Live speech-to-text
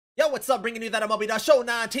Yo, what's up? Bringing you that MLB Show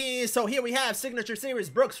 19. So here we have Signature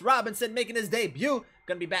Series Brooks Robinson making his debut.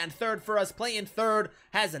 Gonna be batting third for us, playing third.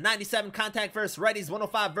 Has a 97 contact versus righties,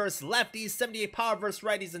 105 versus lefties, 78 power versus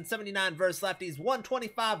righties, and 79 versus lefties,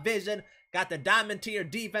 125 vision. Got the diamond tier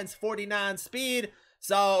defense, 49 speed.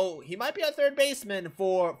 So he might be a third baseman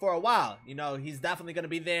for a while. You know, he's definitely gonna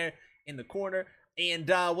be there in the corner. And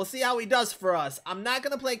we'll see how he does for us. I'm not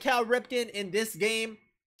gonna play Cal Ripken in this game.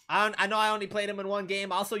 I know I only played him in one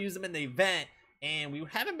game. I also used him in the event, and we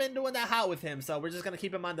haven't been doing that hot with him, so we're just gonna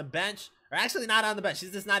keep him on the bench, or actually not on the bench.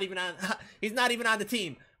 He's just not even on. He's not even on the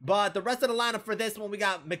team. But the rest of the lineup for this one, we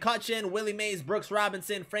got McCutchen, Willie Mays, Brooks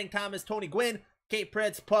Robinson, Frank Thomas, Tony Gwynn, Kate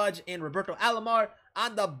Pritz, Pudge, and Roberto Alomar.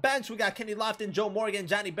 On the bench, we got Kenny Lofton, Joe Morgan,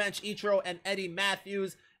 Johnny Bench, Ichiro, and Eddie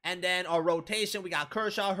Matthews. And then our rotation, we got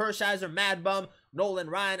Kershaw, Hershiser, Mad Bum, Nolan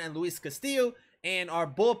Ryan, and Luis Castillo. And our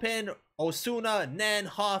bullpen, Osuna, Nen,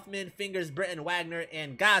 Hoffman, Fingers, Britton, Wagner,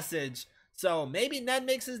 and Gossage. So maybe Nen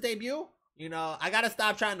makes his debut. You know, I gotta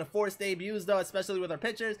stop trying to force debuts though, especially with our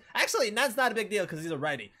pitchers. Actually, Nen's not a big deal because he's a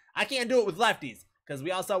righty. I can't do it with lefties because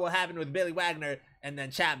we also will have it with Billy Wagner and then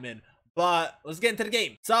Chapman. But let's get into the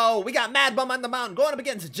game. So we got Mad Bum on the mound going up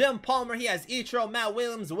against Jim Palmer. He has Ichiro, Matt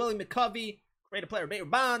Williams, Willie McCovey, creative player Bader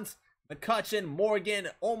Bonds, McCutchen, Morgan,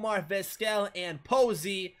 Omar Vizquel, and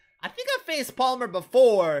Posey. I think I faced Palmer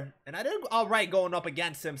before, and I did all right going up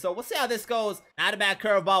against him. So we'll see how this goes. Not a bad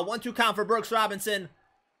curveball. 1-2 count for Brooks Robinson.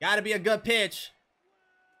 Gotta be a good pitch.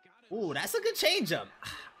 Ooh, that's a good changeup. I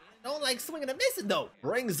don't like swinging and missing, though.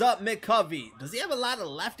 Brings up McCovey. Does he have a lot of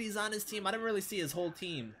lefties on his team? I didn't really see his whole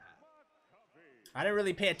team. I didn't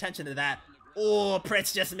really pay attention to that. Oh,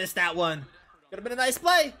 Pritz just missed that one. Could have been a nice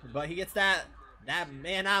play, but he gets that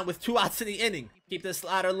man on with 2 outs in the inning. Keep the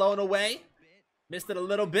slider low and away. Missed it a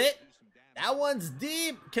little bit. That one's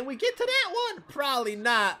deep. Can we get to that one? Probably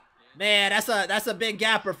not. Man, that's a big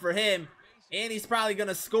gapper for him. And he's probably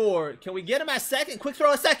gonna score. Can we get him at second? Quick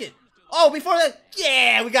throw at second. Oh, before the...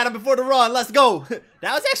 Yeah, we got him before the run. Let's go.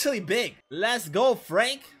 That was actually big. Let's go,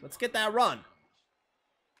 Frank. Let's get that run.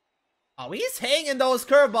 Oh, he's hanging those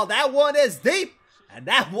curveballs. That one is deep. And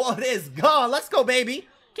that one is gone. Let's go, baby.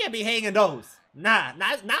 Can't be hanging those. Nah,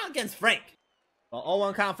 not against Frank. Well,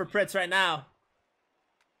 0-1 count for Pritz right now.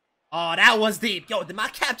 Oh, that was deep. Yo, did my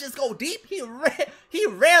cap just go deep? He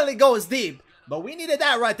rarely goes deep. But we needed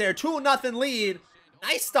that right there. 2-0 lead.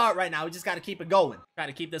 Nice start right now. We just got to keep it going. Try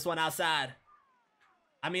to keep this one outside.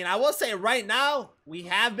 I mean, I will say right now, we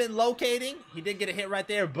have been locating. He did get a hit right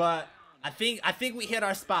there, but I think we hit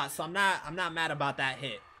our spot. So I'm not mad about that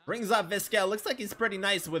hit. Brings up Vizquel. Looks like he's pretty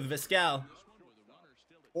nice with Vizquel.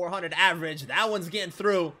 400 average. That one's getting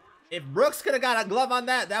through. If Brooks could have got a glove on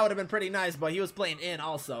that, that would have been pretty nice, but he was playing in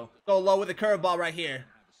also. Go low with the curveball right here.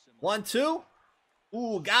 1-2.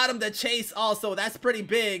 Ooh, got him the chase also. That's pretty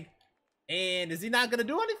big. And is he not going to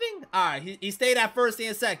do anything? All right, he stayed at first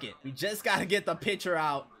and second. We just got to get the pitcher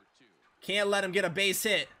out. Can't let him get a base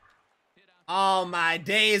hit. Oh, my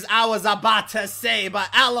days. I was about to say,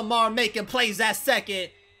 but Alomar making plays at second.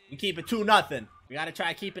 We keep it 2-0. We got to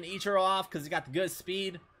try keeping Ichiro off because he got the good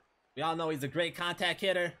speed. We all know he's a great contact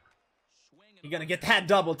hitter. You're going to get that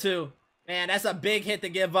double, too. Man, that's a big hit to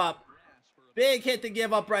give up. Big hit to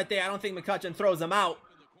give up right there. I don't think McCutchen throws him out.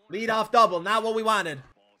 Lead off double. Not what we wanted.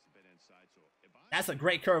 That's a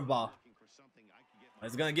great curveball.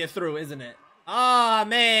 It's going to get through, isn't it? Oh,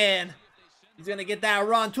 man. He's going to get that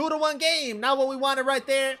run. 2-1 game. Not what we wanted right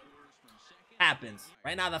there. Happens.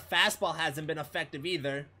 Right now, the fastball hasn't been effective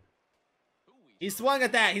either. He swung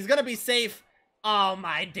at that. He's going to be safe. Oh,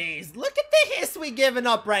 my days. Look at the hits we giving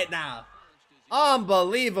up right now.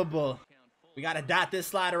 Unbelievable. We got to dot this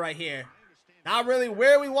slider right here. Not really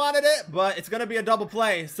where we wanted it, but it's going to be a double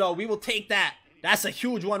play. So we will take that. That's a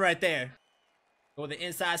huge one right there. Go with the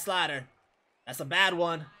inside slider. That's a bad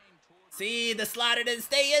one. See, the slider didn't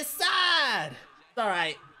stay inside. It's all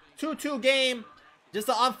right. 2-2 game. Just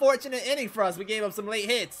an unfortunate inning for us. We gave up some late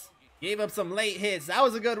hits. That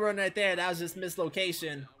was a good run right there. That was just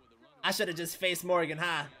mislocation. I should have just faced Morgan,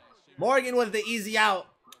 huh? Morgan was the easy out.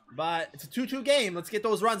 But it's a 2-2 game. Let's get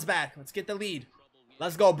those runs back. Let's get the lead.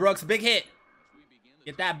 Let's go, Brooks. Big hit.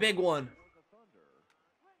 Get that big one.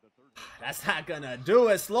 That's not gonna do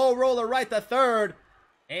it. Slow roller right to third.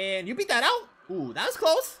 And you beat that out? Ooh, that was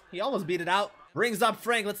close. He almost beat it out. Brings up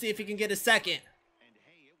Frank. Let's see if he can get a second.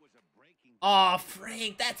 Oh,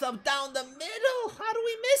 Frank. That's up down the middle. How do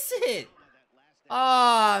we miss it?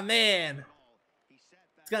 Oh, man.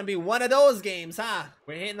 It's gonna be one of those games, huh?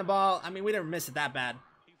 We're hitting the ball. I mean, we didn't miss it that bad.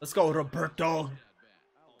 Let's go, Roberto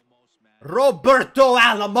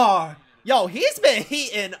Alomar. Yo, he's been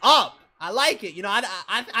heating up. I like it. You know,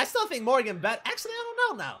 I still think Morgan bet. Actually, I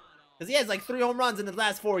don't know now. Because he has like 3 home runs in the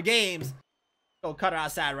last 4 games. Go cutter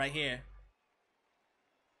outside right here.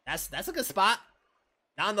 That's a good spot.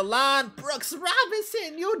 Down the line, Brooks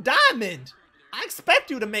Robinson, you diamond. I expect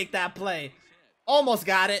you to make that play. Almost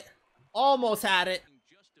got it. Almost had it.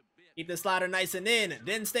 Keep the slider nice and in.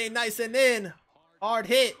 Didn't stay nice and in. Hard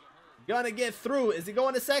hit. Gonna get through. Is he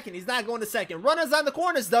going to second? He's not going to second. Runners on the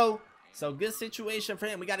corners, though. So good situation for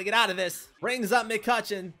him. We got to get out of this. Brings up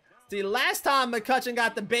McCutchen. See, last time McCutchen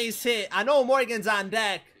got the base hit, I know Morgan's on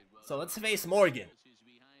deck. So let's face Morgan.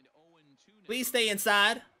 Please stay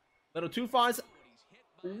inside. Little too far.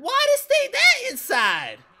 Why did stay that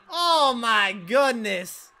inside? Oh my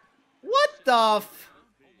goodness. What the f...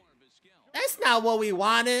 That's not what we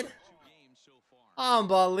wanted.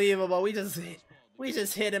 Unbelievable. We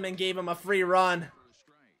just hit him and gave him a free run.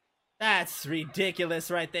 That's ridiculous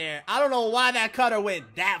right there. I don't know why that cutter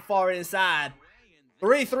went that far inside.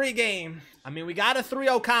 3-3 game. I mean, we got a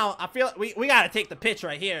 3-0 count. I feel we got to take the pitch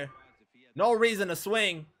right here. No reason to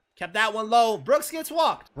swing. Kept that one low. Brooks gets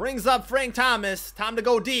walked. Brings up Frank Thomas. Time to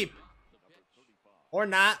go deep. Or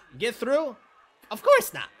not. Get through? Of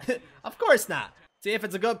course not. Of course not. See if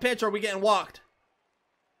it's a good pitch or we getting walked.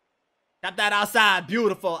 Kept that outside.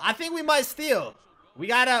 Beautiful. I think we might steal. We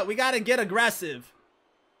gotta get aggressive.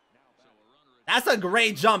 That's a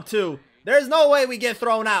great jump too. There's no way we get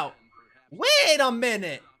thrown out. Wait a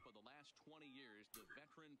minute.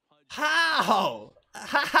 How?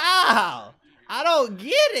 How? I don't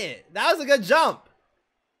get it. That was a good jump.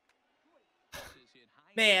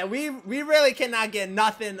 Man, we really cannot get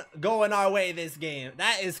nothing going our way this game.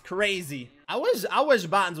 That is crazy. I wish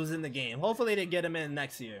Bonds was in the game. Hopefully they get him in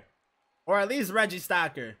next year. Or at least Reggie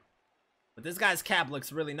Stocker. But this guy's cap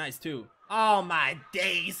looks really nice too. Oh my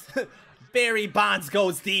days. Barry Bonds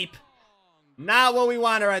goes deep. Not what we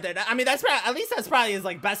wanted right there. I mean, that's probably, at least that's probably his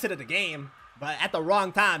like best hit of the game. But at the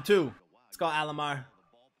wrong time too. Let's go Alomar.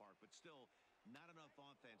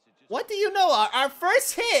 What do you know? Our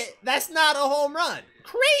first hit, that's not a home run.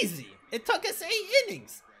 Crazy. It took us 8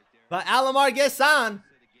 innings. But Alomar gets on.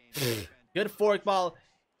 Good fork ball.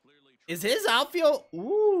 Is his outfield?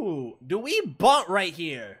 Ooh. Do we bunt right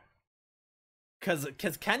here? Cause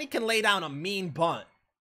Kenny can lay down a mean bunt.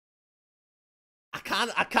 I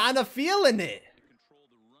kind of feeling it.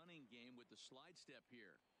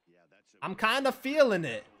 I'm kind of feeling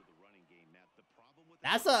it.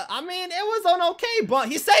 I mean, it was an okay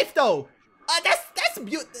bunt. He's safe though.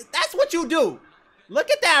 That's what you do.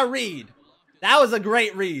 Look at that read. That was a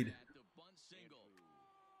great read.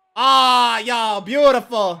 Ah, y'all,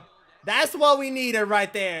 beautiful. That's what we needed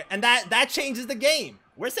right there. And that changes the game.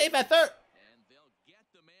 We're safe at third.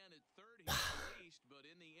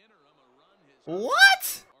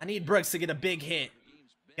 What? I need Brooks to get a big hit.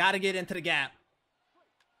 Gotta get into the gap.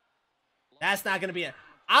 That's not gonna be it.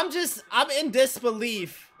 I'm in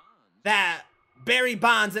disbelief that Barry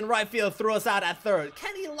Bonds in right field threw us out at third.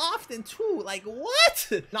 Kenny Lofton too. Like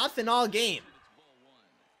what? Nothing all game.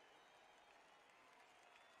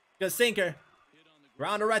 Good sinker.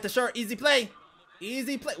 Grounder right to short. Easy play.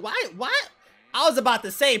 Easy play. Why? I was about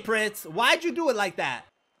to say, Pritz, why'd you do it like that?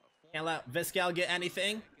 Can't let Vizquel get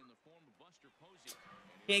anything.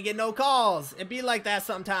 Can't get no calls. It be like that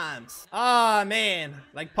sometimes. Oh man.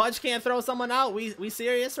 Like Pudge can't throw someone out. We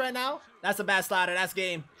serious right now? That's a bad slider. That's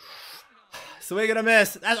game. Swing and a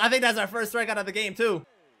miss. I think that's our first strikeout of the game too.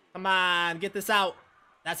 Come on, get this out.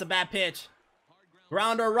 That's a bad pitch.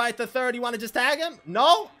 Grounder right to third. You want to just tag him?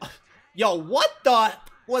 No? Yo, what the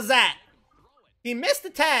was that? He missed the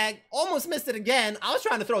tag. Almost missed it again. I was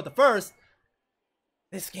trying to throw it to first.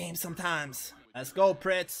 This game sometimes. Let's go,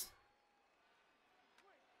 Pritz.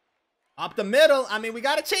 Up the middle. I mean, we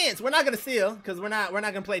got a chance. We're not gonna steal because we're not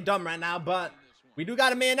gonna play dumb right now. But we do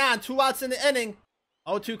got a man on. 2 outs in the inning.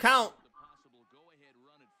 0-2 count.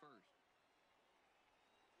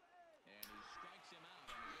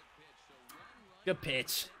 Good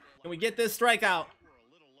pitch. Can we get this strikeout?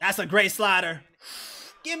 That's a great slider.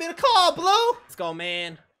 Give me the call, Blue. Let's go,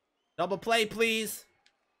 man. Double play, please.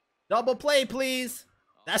 Double play, please.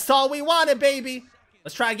 That's all we wanted, baby.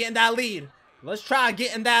 Let's try getting that lead. Let's try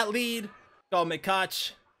getting that lead. Go,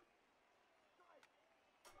 McCutch.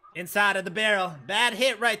 Inside of the barrel. Bad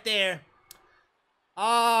hit right there.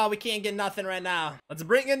 Oh, we can't get nothing right now. Let's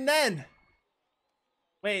bring in Nen.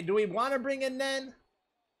 Wait, do we want to bring in Nen?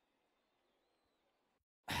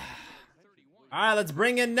 All right, let's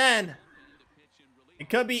bring in Nen. It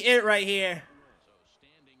could be it right here.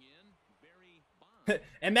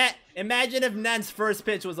 Imagine if Nen's first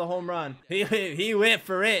pitch was a home run. He went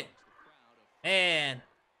for it. Man.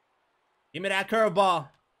 Give me that curveball.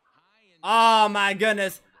 Oh, my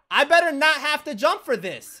goodness. I better not have to jump for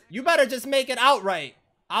this. You better just make it outright.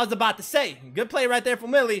 I was about to say, good play right there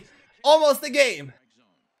from Willie. Almost the game.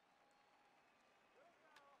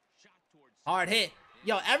 Hard hit.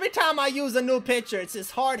 Yo, every time I use a new pitcher, it's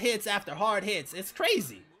just hard hits after hard hits. It's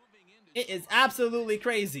crazy. It is absolutely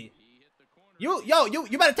crazy. You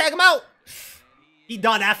better tag him out. He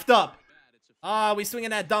done effed up. We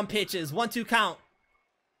swinging at dumb pitches. 1-2 count.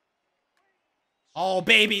 Oh,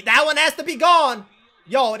 baby. That one has to be gone.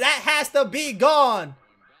 Yo, that has to be gone.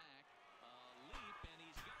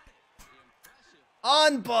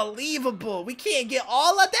 Unbelievable. We can't get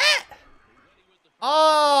all of that.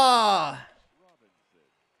 Oh.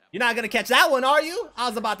 You're not going to catch that one, are you? I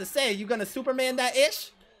was about to say, you going to Superman that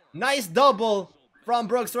ish? Nice double from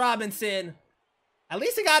Brooks Robinson. At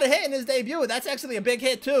least he got a hit in his debut. That's actually a big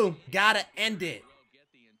hit, too. Gotta end it.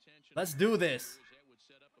 Let's do this.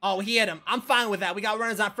 Oh, he hit him. I'm fine with that. We got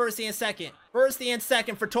runners on first and second. First and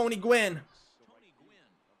second for Tony Gwynn.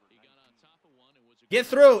 Get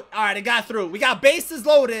through. All right, it got through. We got bases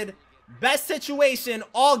loaded. Best situation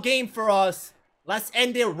all game for us. Let's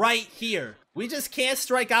end it right here. We just can't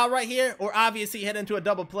strike out right here or obviously head into a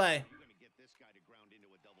double play.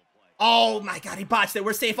 Oh, my God. He botched it.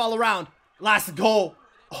 We're safe all around. Let's go.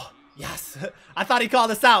 Oh, yes. I thought he called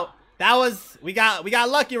us out. That was, we got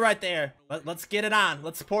lucky right there. Let's get it on.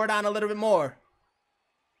 Let's pour it on a little bit more.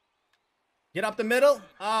 Get up the middle.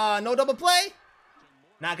 No double play.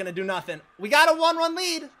 Not gonna do nothing. We got a 1-1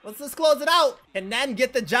 lead. Let's just close it out and then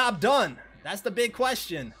get the job done. That's the big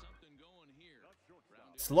question.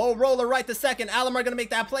 Slow roller right to second. Alomar gonna make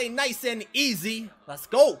that play nice and easy. Let's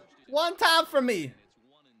go. One time for me.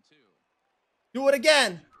 Do it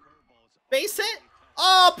again. Base hit.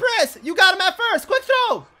 Oh, Press, you got him at first. Quick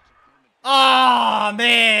throw. Oh,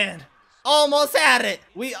 man. Almost had it.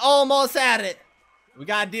 We almost had it. We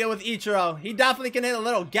got to deal with Ichiro. He definitely can hit a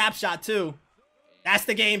little gap shot, too. That's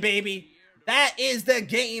the game, baby. That is the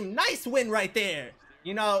game. Nice win right there.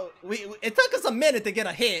 You know, it took us a minute to get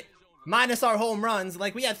a hit, minus our home runs.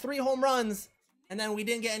 Like, we had 3 home runs, and then we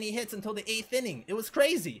didn't get any hits until the 8th inning. It was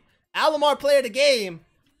crazy. Alomar player of the game.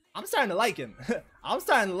 I'm starting to like him. I'm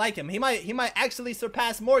starting to like him. He might actually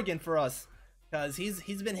surpass Morgan for us. Because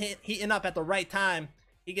he's been heating up at the right time.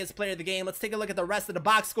 He gets player of the game. Let's take a look at the rest of the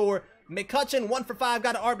box score. McCutchen 1 for 5,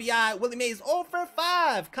 got an RBI. Willie Mays 0 for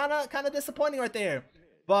 5. Kind of disappointing right there.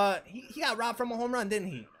 But he got robbed from a home run,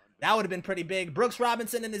 didn't he? That would have been pretty big. Brooks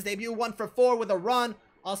Robinson in his debut 1 for 4 with a run.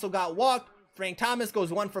 Also got walked. Frank Thomas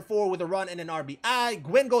goes 1 for 4 with a run and an RBI.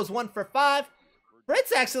 Gwynn goes 1 for 5.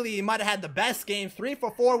 Fritz actually might have had the best game. 3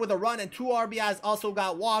 for 4 with a run and 2 RBIs. Also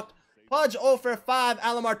got walked. Pudge 0 for 5.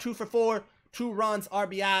 Alomar 2 for 4. 2 runs,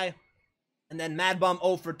 RBI, and then Mad Bum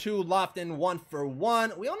 0 for 2, Lofton 1 for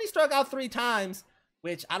 1. We only struck out 3 times,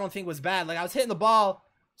 which I don't think was bad. Like, I was hitting the ball,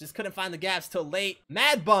 just couldn't find the gaps till late.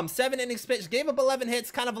 Mad Bum, 7 innings pitched, gave up 11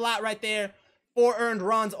 hits, kind of a lot right there. 4 earned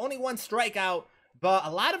runs, only 1 strikeout, but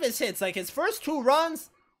a lot of his hits, like his first 2 runs,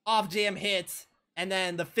 off jam hits, and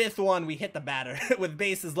then the 5th one, we hit the batter with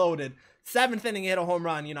bases loaded. 7th inning, hit a home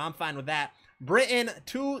run, you know, I'm fine with that. Britton,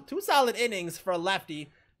 two solid innings for a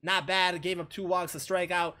lefty. Not bad. Gave up 2 walks, a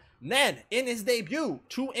strikeout. Then, in his debut,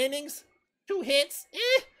 2 innings, 2 hits,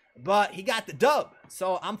 but he got the dub.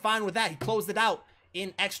 So, I'm fine with that. He closed it out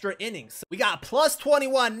in extra innings. So we got plus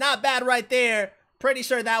 21. Not bad right there. Pretty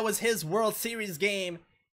sure that was his World Series game,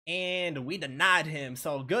 and we denied him.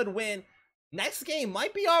 So, good win. Next game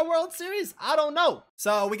might be our World Series. I don't know.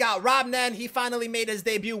 So, we got ROBB NEN. He finally made his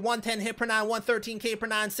debut. 110 hit per 9, 113 K per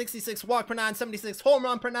 9, 66 walk per 9, 76 home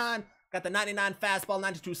run per 9. Got the 99 fastball,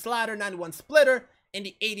 92 slider, 91 splitter, and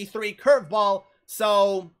the 83 curveball.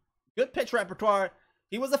 So, good pitch repertoire.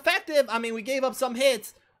 He was effective. I mean, we gave up some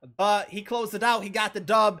hits, but he closed it out. He got the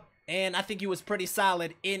dub, and I think he was pretty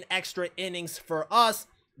solid in extra innings for us.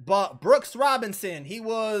 But Brooks Robinson, he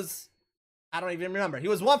was, I don't even remember. He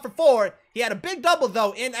was 1 for 4. He had a big double,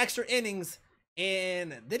 though, in extra innings.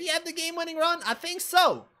 And did he have the game-winning run? I think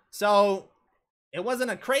so. So, it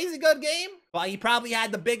wasn't a crazy good game, but he probably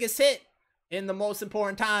had the biggest hit in the most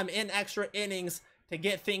important time in extra innings to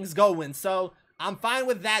get things going. So I'm fine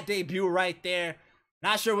with that debut right there.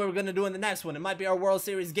 Not sure what we're going to do in the next one. It might be our World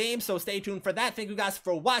Series game, so stay tuned for that. Thank you guys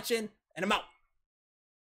for watching, and I'm out.